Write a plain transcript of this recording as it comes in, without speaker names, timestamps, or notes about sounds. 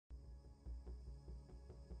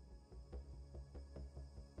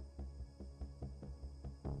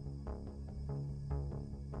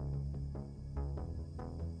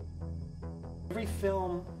every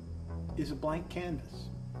film is a blank canvas.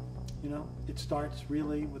 You know, it starts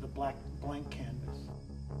really with a blank canvas.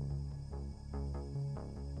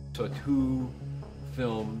 So 2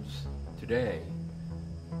 films today,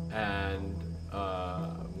 and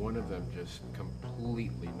one of them just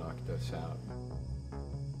completely knocked us out.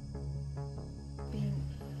 Being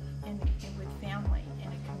with family in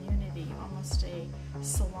a community, almost a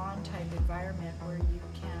salon-type environment where you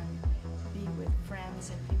can be with friends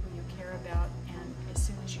and people you care about, and as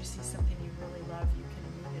soon as you see something you really love, you can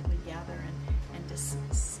immediately gather and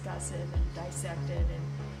discuss it and dissect it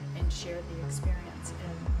and share the experience,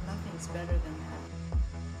 and nothing's better than that.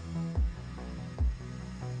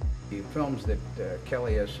 The films that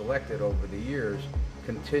Kelly has selected over the years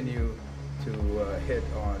continue to hit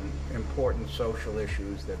on important social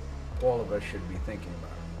issues that all of us should be thinking about.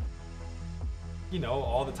 You know,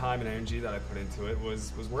 all the time and energy that I put into it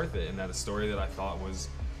was worth it, and that a story that I thought was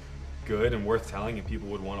good and worth telling and people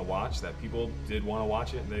would want to watch, that people did want to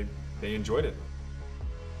watch it and they enjoyed it.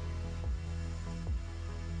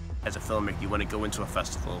 As a filmmaker, you want to go into a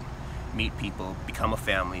festival, meet people, become a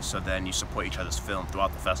family, so then you support each other's film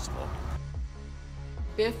throughout the festival.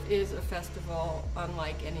 BIFF is a festival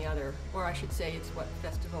unlike any other, or I should say it's what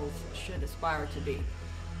festivals should aspire to be.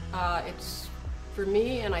 It's, for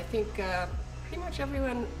me, and I think pretty much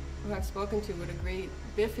everyone who I've spoken to would agree,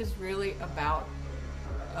 BIFF is really about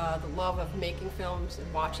the love of making films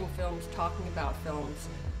and watching films, talking about films.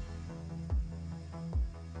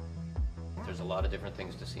 There's a lot of different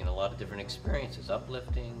things to see and a lot of different experiences,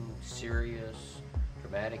 uplifting, serious,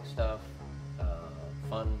 dramatic stuff,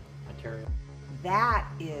 fun material. That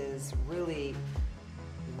is really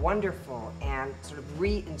wonderful and sort of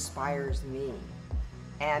re-inspires me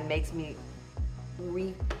and makes me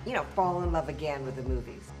fall in love again with the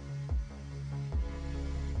movies.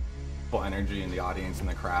 Energy in the audience and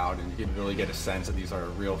the crowd, and you can really get a sense that these are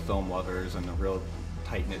real film lovers and a real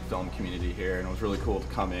tight-knit film community here, and it was really cool to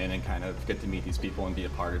come in and kind of get to meet these people and be a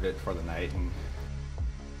part of it for the night. And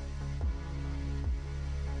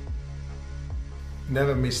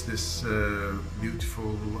never miss this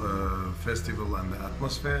beautiful festival and the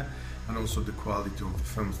atmosphere, and also the quality of the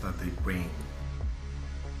films that they bring.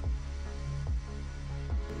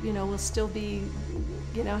 You know, we'll still be,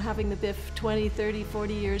 having the BIFF 20, 30,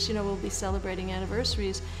 40 years, we'll be celebrating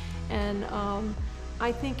anniversaries. And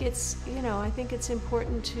I think it's, it's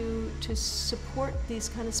important to support these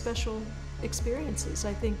kind of special experiences.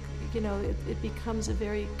 I think, it becomes a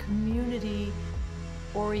very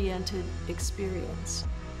community-oriented experience.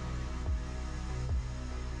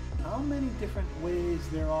 How many different ways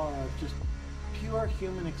there are of just pure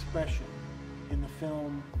human expression in the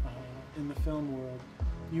film world.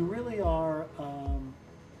 You really are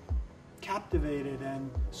captivated and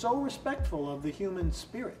so respectful of the human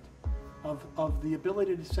spirit, of the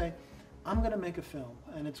ability to say, I'm going to make a film,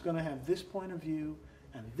 and it's going to have this point of view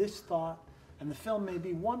and this thought, and the film may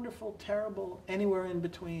be wonderful, terrible, anywhere in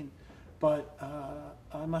between. But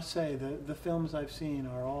I must say, the films I've seen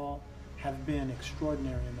have been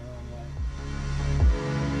extraordinary in their own way.